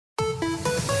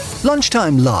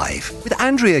Lunchtime Live with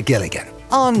Andrea Gilligan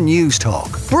on News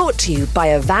Talk. Brought to you by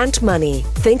Avant Money.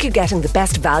 Think you're getting the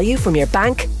best value from your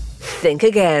bank? Think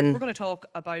again. We're going to talk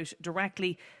about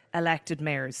directly elected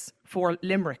mayors for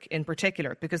Limerick in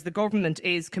particular, because the government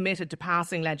is committed to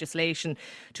passing legislation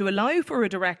to allow for a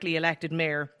directly elected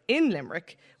mayor in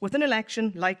Limerick with an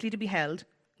election likely to be held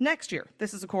next year.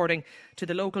 This is according to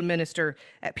the local minister,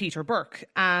 Peter Burke.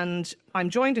 And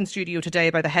I'm joined in studio today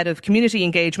by the head of community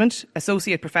engagement,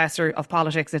 associate professor of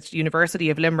politics at University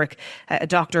of Limerick,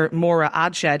 Dr. Maura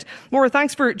Adshed. Maura,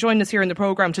 thanks for joining us here in the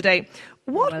programme today.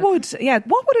 What would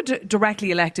a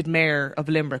directly elected mayor of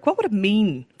Limerick, what would it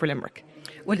mean for Limerick?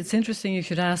 Well, it's interesting you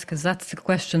should ask, because that's the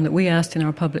question that we asked in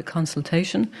our public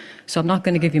consultation. So I'm not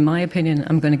going to give you my opinion.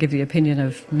 I'm going to give you the opinion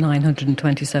of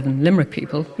 927 Limerick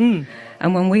people.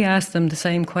 And when we asked them the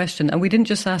same question, and we didn't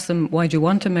just ask them, why do you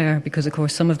want a mayor? Because, of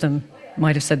course, some of them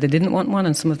might have said they didn't want one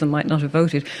and some of them might not have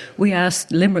voted. We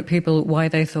asked Limerick people why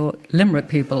they thought Limerick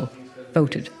people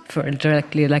voted for a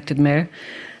directly elected mayor.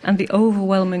 And the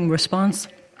overwhelming response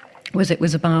was it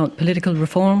was about political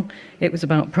reform, it was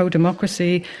about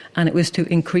pro-democracy, and it was to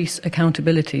increase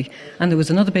accountability. And there was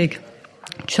another big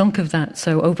chunk of that,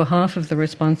 so over half of the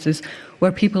responses,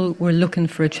 where people were looking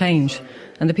for a change.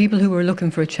 And the people who were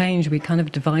looking for a change, we kind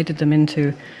of divided them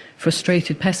into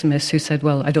frustrated pessimists who said,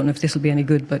 well, I don't know if this will be any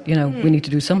good, but, we need to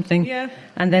do something. Yeah.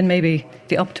 And then maybe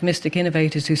the optimistic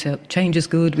innovators who said, change is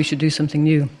good, we should do something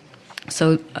new.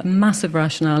 So a massive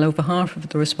rationale. Over half of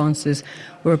the responses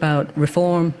were about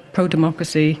reform,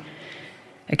 pro-democracy,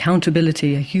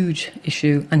 accountability, a huge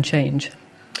issue, and change.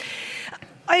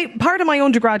 Part of my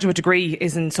undergraduate degree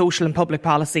is in social and public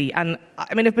policy, and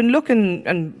I've been looking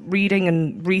and reading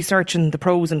and researching the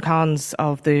pros and cons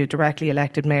of the directly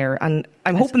elected mayor, and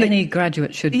I'm hoping any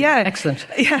graduate should. Yeah, excellent.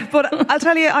 Yeah, but I'll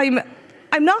tell you, I'm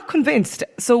not convinced.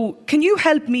 So can you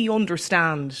help me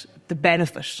understand the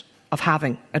benefit of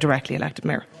having a directly elected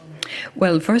mayor?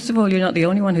 Well, first of all, you're not the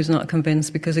only one who's not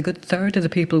convinced, because a good third of the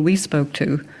people we spoke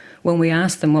to, when we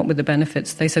asked them what were the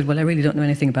benefits, they said, well, I really don't know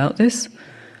anything about this.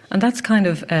 And that's kind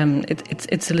of,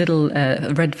 it's a little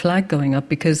red flag going up,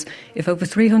 because if over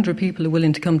 300 people are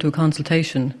willing to come to a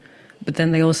consultation, but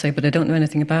then they all say, but I don't know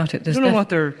anything about it, there's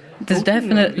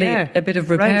definitely a bit of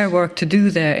repair work to do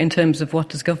there in terms of what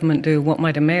does government do, what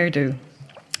might a mayor do.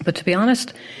 But to be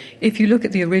honest, if you look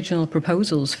at the original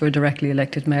proposals for a directly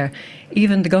elected mayor,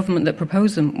 even the government that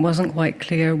proposed them wasn't quite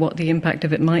clear what the impact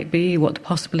of it might be, what the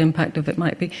possible impact of it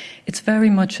might be. It's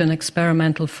very much an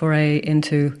experimental foray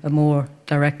into a more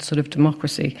direct sort of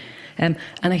democracy. And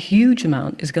a huge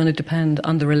amount is going to depend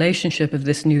on the relationship of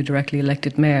this new directly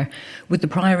elected mayor with the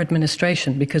prior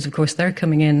administration, because, of course, they're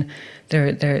coming in,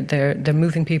 they're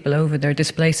moving people over, they're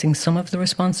displacing some of the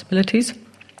responsibilities.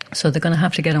 So they're going to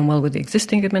have to get on well with the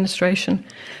existing administration.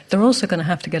 They're also going to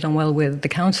have to get on well with the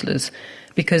councillors,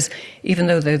 because even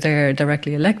though they're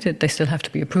directly elected, they still have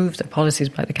to be approved, their policies,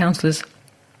 by the councillors.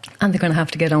 And they're going to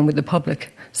have to get on with the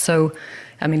public. So,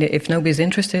 if nobody's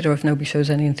interested or if nobody shows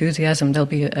any enthusiasm, they'll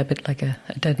be a bit like a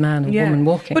dead man, a woman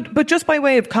walking. But just by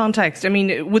way of context,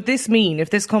 would this mean, if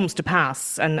this comes to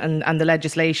pass and the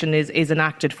legislation is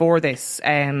enacted for this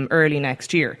early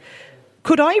next year,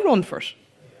 could I run for it?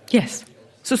 Yes.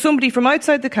 So somebody from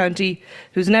outside the county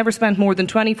who's never spent more than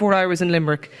 24 hours in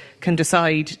Limerick can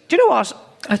decide, do you know what?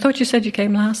 I thought you said you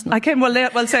came last night. I came,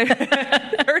 say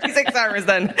 36 hours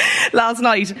then, last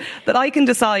night, that I can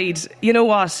decide, you know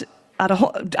what, at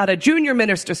a junior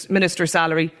minister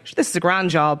salary, this is a grand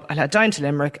job, I'll head down to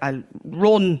Limerick, I'll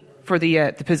run for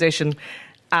the position,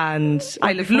 and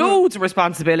I'll have loads of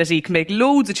responsibility, can make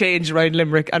loads of change around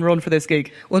Limerick and run for this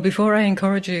gig. Well, before I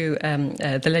encourage you,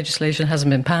 the legislation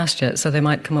hasn't been passed yet, so they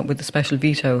might come up with a special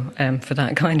veto for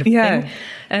that kind of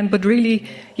thing. But really,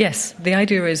 yes, the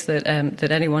idea is that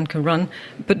anyone can run,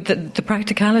 but the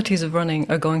practicalities of running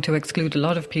are going to exclude a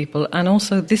lot of people, and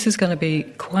also this is going to be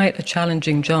quite a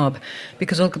challenging job,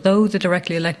 because although the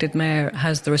directly elected mayor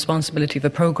has the responsibility of a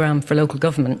programme for local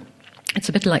government, it's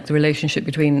a bit like the relationship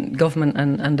between government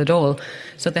and the Dáil.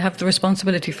 So they have the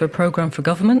responsibility for a programme for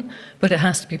government, but it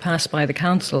has to be passed by the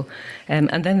council. And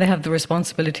then they have the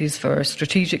responsibilities for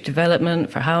strategic development,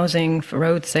 for housing, for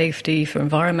road safety, for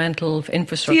environmental, for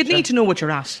infrastructure. So you'd need to know what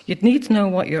you're at. You'd need to know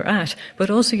what you're at, but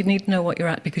also you'd need to know what you're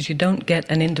at because you don't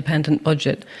get an independent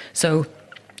budget. So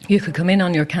you could come in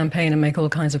on your campaign and make all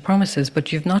kinds of promises,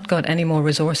 but you've not got any more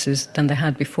resources than they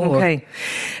had before. OK.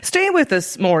 Stay with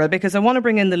us, Maura, because I want to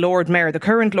bring in the Lord Mayor, the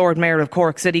current Lord Mayor of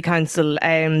Cork City Council.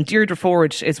 Deirdre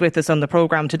Ford is with us on the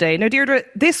programme today. Now, Deirdre,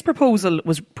 this proposal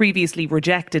was previously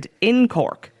rejected in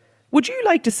Cork. Would you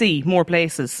like to see more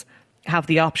places have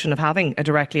the option of having a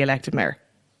directly elected mayor?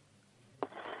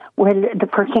 Well, the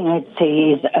first thing I'd say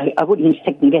is I wouldn't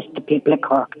second guess the people of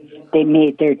Cork. They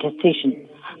made their decision,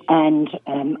 and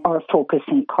our focus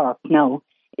in Cork now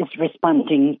is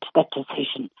responding to that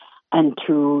decision and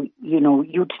to,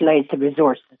 utilise the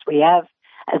resources we have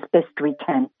as best we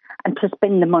can, and to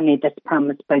spend the money that's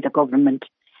promised by the government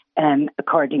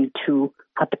according to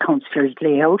what the councillors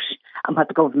lay out and what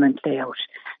the government lay out.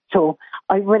 So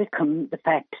I welcome the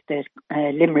fact that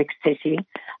Limerick City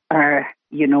are,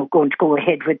 going to go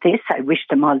ahead with this. I wish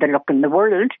them all the luck in the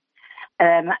world.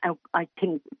 I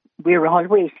think we're all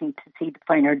waiting to see the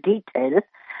finer details.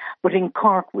 But in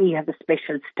Cork, we have a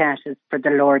special status for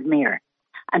the Lord Mayor.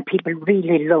 And people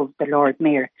really love the Lord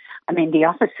Mayor. I mean, the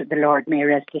office of the Lord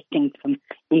Mayor is distinct from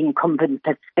the incumbent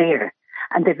that's there.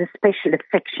 And there's a special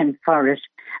affection for it.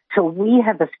 So we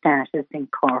have a status in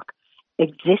Cork,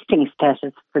 existing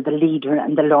status for the leader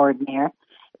and the Lord Mayor.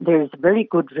 There's a very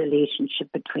good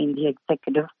relationship between the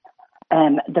executive,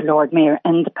 the Lord Mayor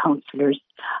and the councillors.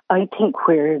 I think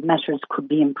where matters could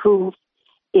be improved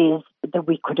is that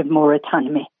we could have more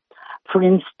autonomy. For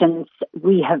instance,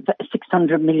 we have a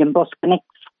 600 million Bus Connect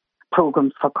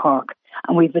programme for Cork,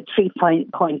 and we have a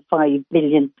 3.5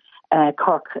 billion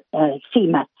Cork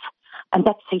CMATs, and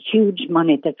that's a huge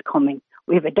money that's coming.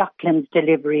 We have a Docklands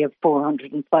delivery of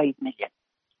 405 million.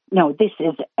 Now, this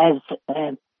is as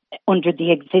under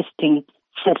the existing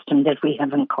system that we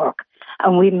have in Cork,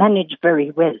 and we manage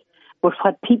very well. But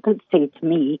what people say to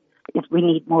me is we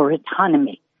need more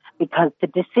autonomy because the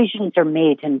decisions are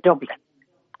made in Dublin,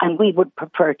 and we would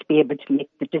prefer to be able to make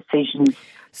the decisions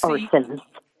ourselves.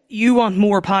 You want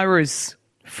more powers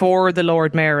for the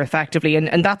Lord Mayor, effectively,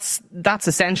 and that's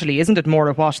essentially, isn't it, more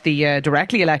of what the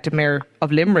directly elected Mayor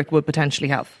of Limerick would potentially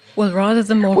have? Well, rather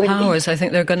than more powers, I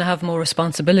think they're going to have more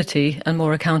responsibility and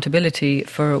more accountability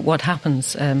for what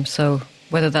happens. So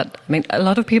whether that, a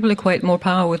lot of people equate more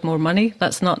power with more money.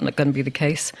 That's not going to be the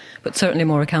case, but certainly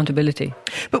more accountability.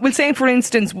 But we'll say, for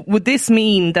instance, would this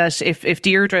mean that if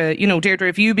Deirdre,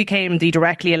 if you became the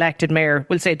directly elected Mayor,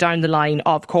 we'll say down the line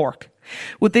of Cork,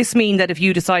 would this mean that if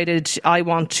you decided I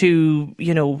want to,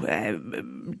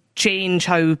 change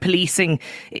how policing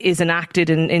is enacted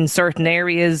in certain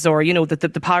areas, or,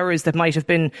 that the powers that might have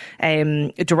been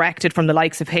directed from the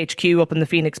likes of HQ up in the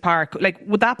Phoenix Park,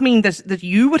 would that mean that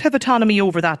you would have autonomy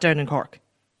over that down in Cork?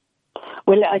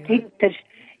 Well, I think that,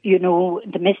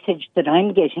 the message that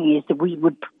I'm getting is that we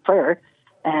would prefer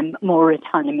more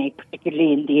autonomy,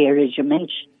 particularly in the areas you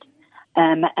mentioned,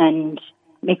 and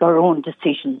make our own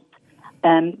decisions.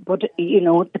 But,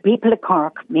 the people of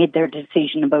Cork made their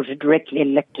decision about a directly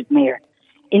elected mayor.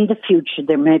 In the future,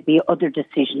 there may be other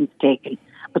decisions taken,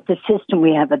 but the system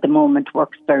we have at the moment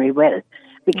works very well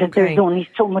because there's only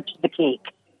so much of the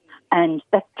cake. And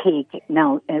that cake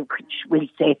now, which we'll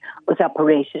say was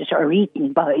operated or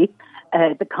eaten by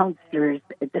the councillors,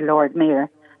 the Lord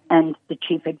Mayor, and the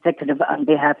Chief Executive on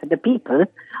behalf of the people.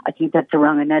 I think that's the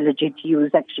wrong analogy to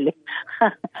use, actually.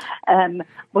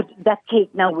 But that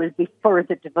cake now will be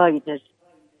further divided,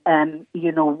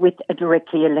 with a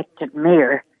directly elected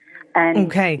mayor.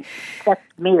 And that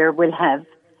mayor will have,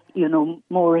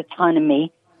 more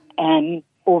autonomy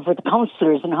over the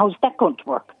councillors. And how's that going to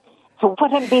work? So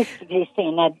what I'm basically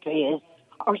saying, Andrea, is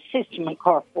our system in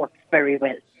Cork works very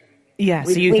well. Yeah,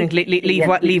 so you think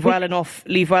leave well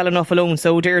enough alone.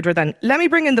 So, Deirdre, then let me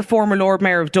bring in the former Lord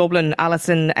Mayor of Dublin,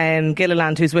 Alison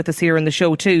Gilliland, who's with us here in the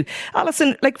show too.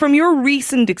 Alison, from your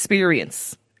recent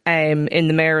experience in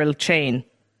the mayoral chain,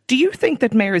 do you think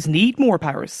that mayors need more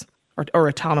powers or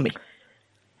autonomy?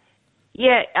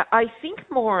 Yeah, I think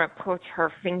Maura put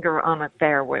her finger on it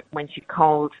there when she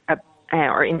called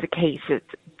or indicated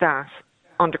that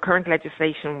under current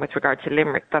legislation with regard to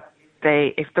Limerick, that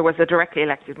if there was a directly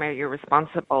elected mayor, you're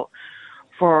responsible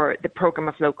for the programme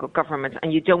of local government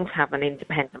and you don't have an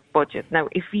independent budget. Now,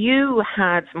 if you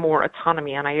had more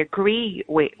autonomy, and I agree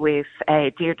with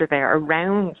Deirdre there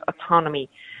around autonomy,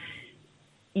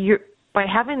 by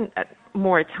having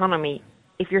more autonomy,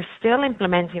 if you're still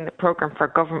implementing the programme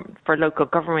for local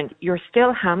government, you're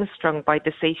still hamstrung by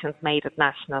decisions made at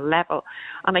national level.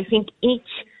 And I think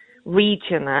each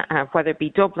region, whether it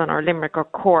be Dublin or Limerick or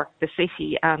Cork, the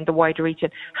city and the wider region,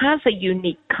 has a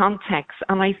unique context.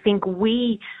 And I think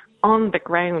we, on the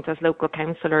ground as local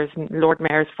councillors, Lord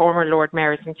Mayors, former Lord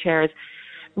Mayors and chairs,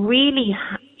 really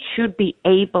should be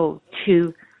able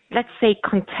to, let's say,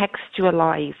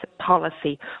 contextualise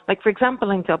policy. Like, for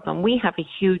example, in Dublin, we have a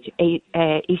huge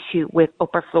issue with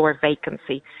upper floor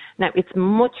vacancy. Now, it's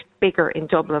much bigger in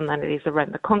Dublin than it is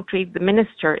around the country. The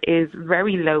minister is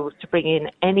very loath to bring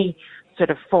in any sort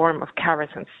of form of carrot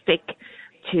and stick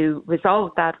to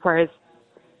resolve that, whereas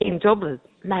in Dublin,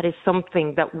 that is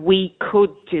something that we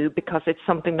could do because it's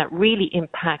something that really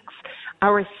impacts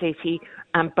our city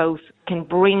and both can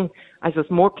bring, I suppose,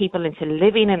 more people into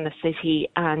living in the city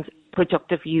and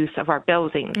productive use of our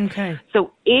buildings. Okay.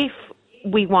 So if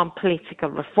we want political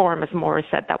reform, as Maura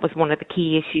said, that was one of the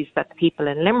key issues that the people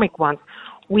in Limerick want,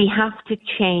 we have to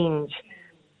change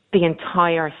the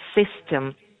entire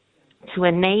system to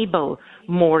enable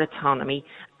more autonomy,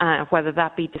 whether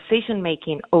that be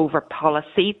decision-making over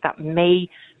policy that may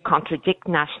contradict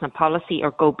national policy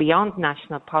or go beyond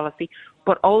national policy,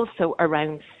 but also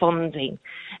around funding.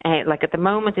 Like at the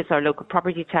moment, it's our local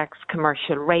property tax,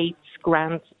 commercial rates,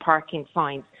 grants, parking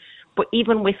fines. But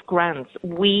even with grants,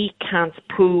 we can't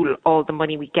pool all the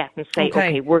money we get and say,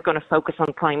 okay, we're going to focus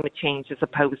on climate change as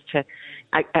opposed to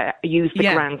use the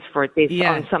grants for this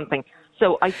on something.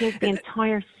 So I think the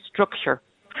entire structure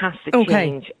has to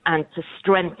change and to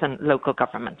strengthen local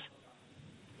government.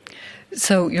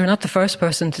 So you're not the first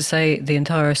person to say the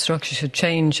entire structure should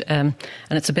change, and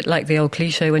it's a bit like the old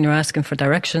cliche when you're asking for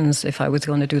directions. If I was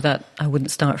going to do that, I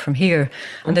wouldn't start from here.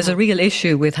 And there's a real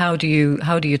issue with how do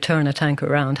you turn a tank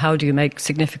around? How do you make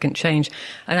significant change?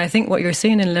 And I think what you're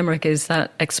seeing in Limerick is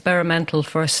that experimental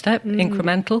first step,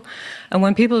 incremental. And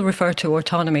when people refer to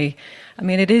autonomy, I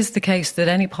mean, it is the case that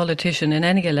any politician in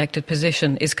any elected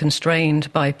position is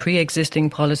constrained by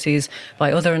pre-existing policies,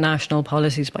 by other national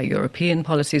policies, by European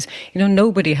policies. You know,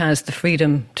 nobody has the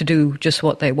freedom to do just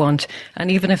what they want. And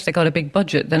even if they got a big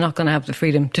budget, they're not going to have the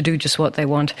freedom to do just what they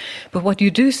want. But what you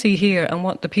do see here, and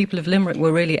what the people of Limerick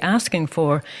were really asking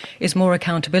for, is more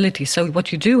accountability. So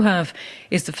what you do have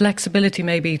is the flexibility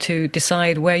maybe to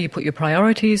decide where you put your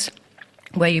priorities,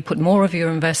 where you put more of your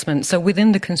investment. So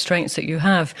within the constraints that you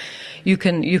have, you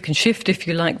can shift, if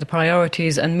you like, the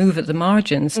priorities and move at the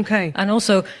margins. Okay. And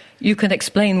also you can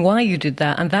explain why you did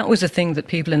that. And that was a thing that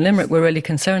people in Limerick were really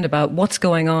concerned about. What's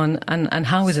going on and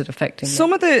how is it affecting them?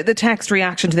 Some of the text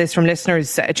reaction to this from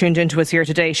listeners tuned into us here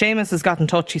today. Seamus has got in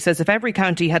touch. He says, if every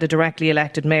county had a directly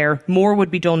elected mayor, more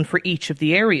would be done for each of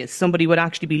the areas. Somebody would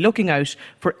actually be looking out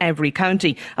for every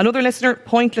county. Another listener,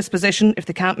 pointless position if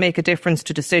they can't make a difference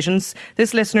to decisions.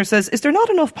 This listener says, is there not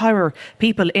enough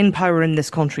people in power in this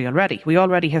country already? We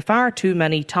already have far too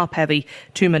many top-heavy,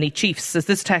 too many chiefs. Says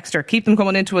this texter, keep them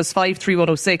coming into us,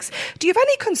 53106. Do you have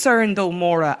any concern, though,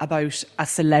 Maura, about a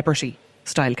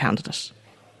celebrity-style candidate?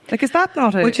 Like, is that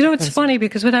not a... Well, you know, it's funny,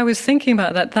 because when I was thinking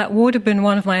about that would have been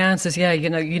one of my answers. Yeah, you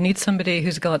know, you need somebody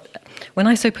who's got... When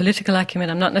I say political acumen,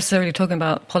 I'm not necessarily talking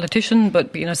about politician,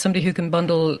 but, you know, somebody who can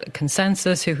bundle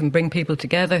consensus, who can bring people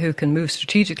together, who can move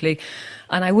strategically.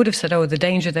 And I would have said, the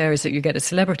danger there is that you get a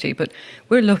celebrity. But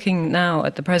we're looking now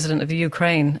at the president of the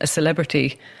Ukraine, a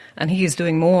celebrity, and he is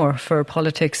doing more for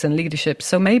politics and leadership.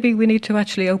 So maybe we need to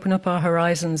actually open up our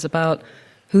horizons about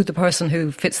who the person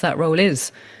who fits that role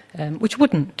is, which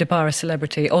wouldn't debar a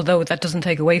celebrity, although that doesn't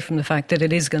take away from the fact that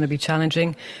it is going to be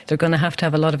challenging. They're going to have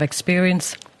a lot of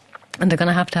experience, and they're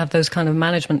going to have those kind of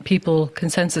management, people,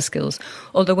 consensus skills.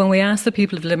 Although when we ask the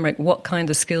people of Limerick what kind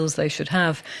of skills they should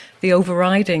have, the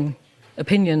overriding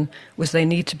opinion was they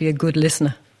need to be a good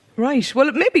listener. Right. Well,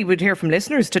 maybe we'd hear from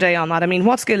listeners today on that. I mean,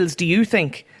 what skills do you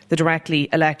think the directly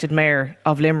elected mayor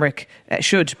of Limerick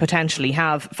should potentially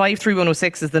have?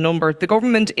 53106 is the number. The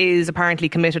government is apparently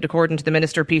committed, according to the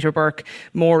Minister Peter Burke,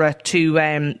 Maura,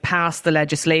 to pass the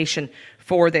legislation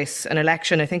for this. An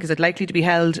election, I think, is it likely to be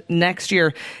held next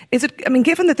year? Is it? I mean,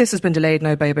 given that this has been delayed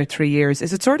now by about 3 years,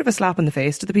 is it sort of a slap in the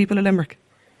face to the people of Limerick?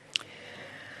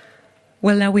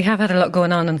 Well, now, we have had a lot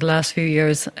going on in the last few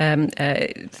years.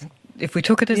 If we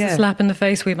took it as a slap in the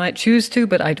face, we might choose to,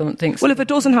 but I don't think so. Well, if it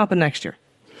doesn't happen next year?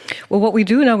 Well, what we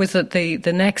do know is that the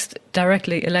next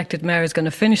directly elected mayor is going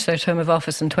to finish their term of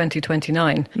office in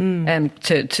 2029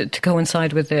 to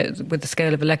coincide with the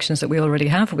scale of elections that we already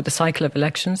have, with the cycle of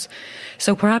elections.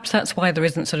 So perhaps that's why there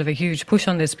isn't sort of a huge push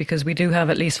on this, because we do have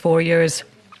at least 4 years,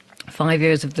 5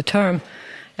 years of the term.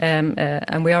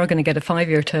 And we are going to get a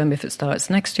 5-year term if it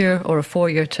starts next year, or a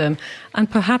 4-year term.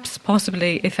 And perhaps,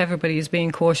 possibly, if everybody is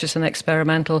being cautious and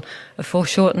experimental, a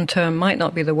foreshortened term might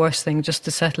not be the worst thing, just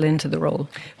to settle into the role.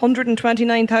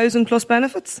 129,000 plus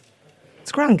benefits?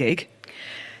 It's a grand gig.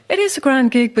 It is a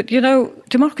grand gig, but, you know,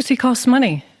 democracy costs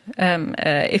money.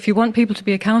 If you want people to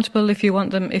be accountable, if you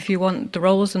want the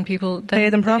roles and people, pay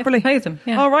them properly. Pay them.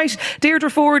 Yeah. All right. Deirdre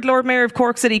Ford, Lord Mayor of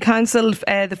Cork City Council,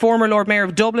 the former Lord Mayor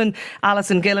of Dublin,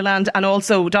 Alison Gilliland, and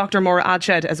also Dr. Maura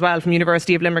Adshed as well from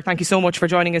University of Limerick. Thank you so much for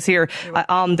joining us here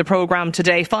on the programme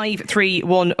today.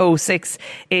 53106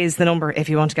 is the number if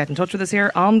you want to get in touch with us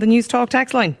here on the News Talk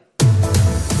text line.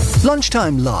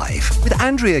 Lunchtime Live with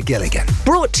Andrea Gilligan.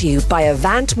 Brought to you by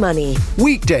Avant Money.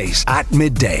 Weekdays at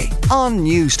midday on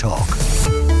News Talk.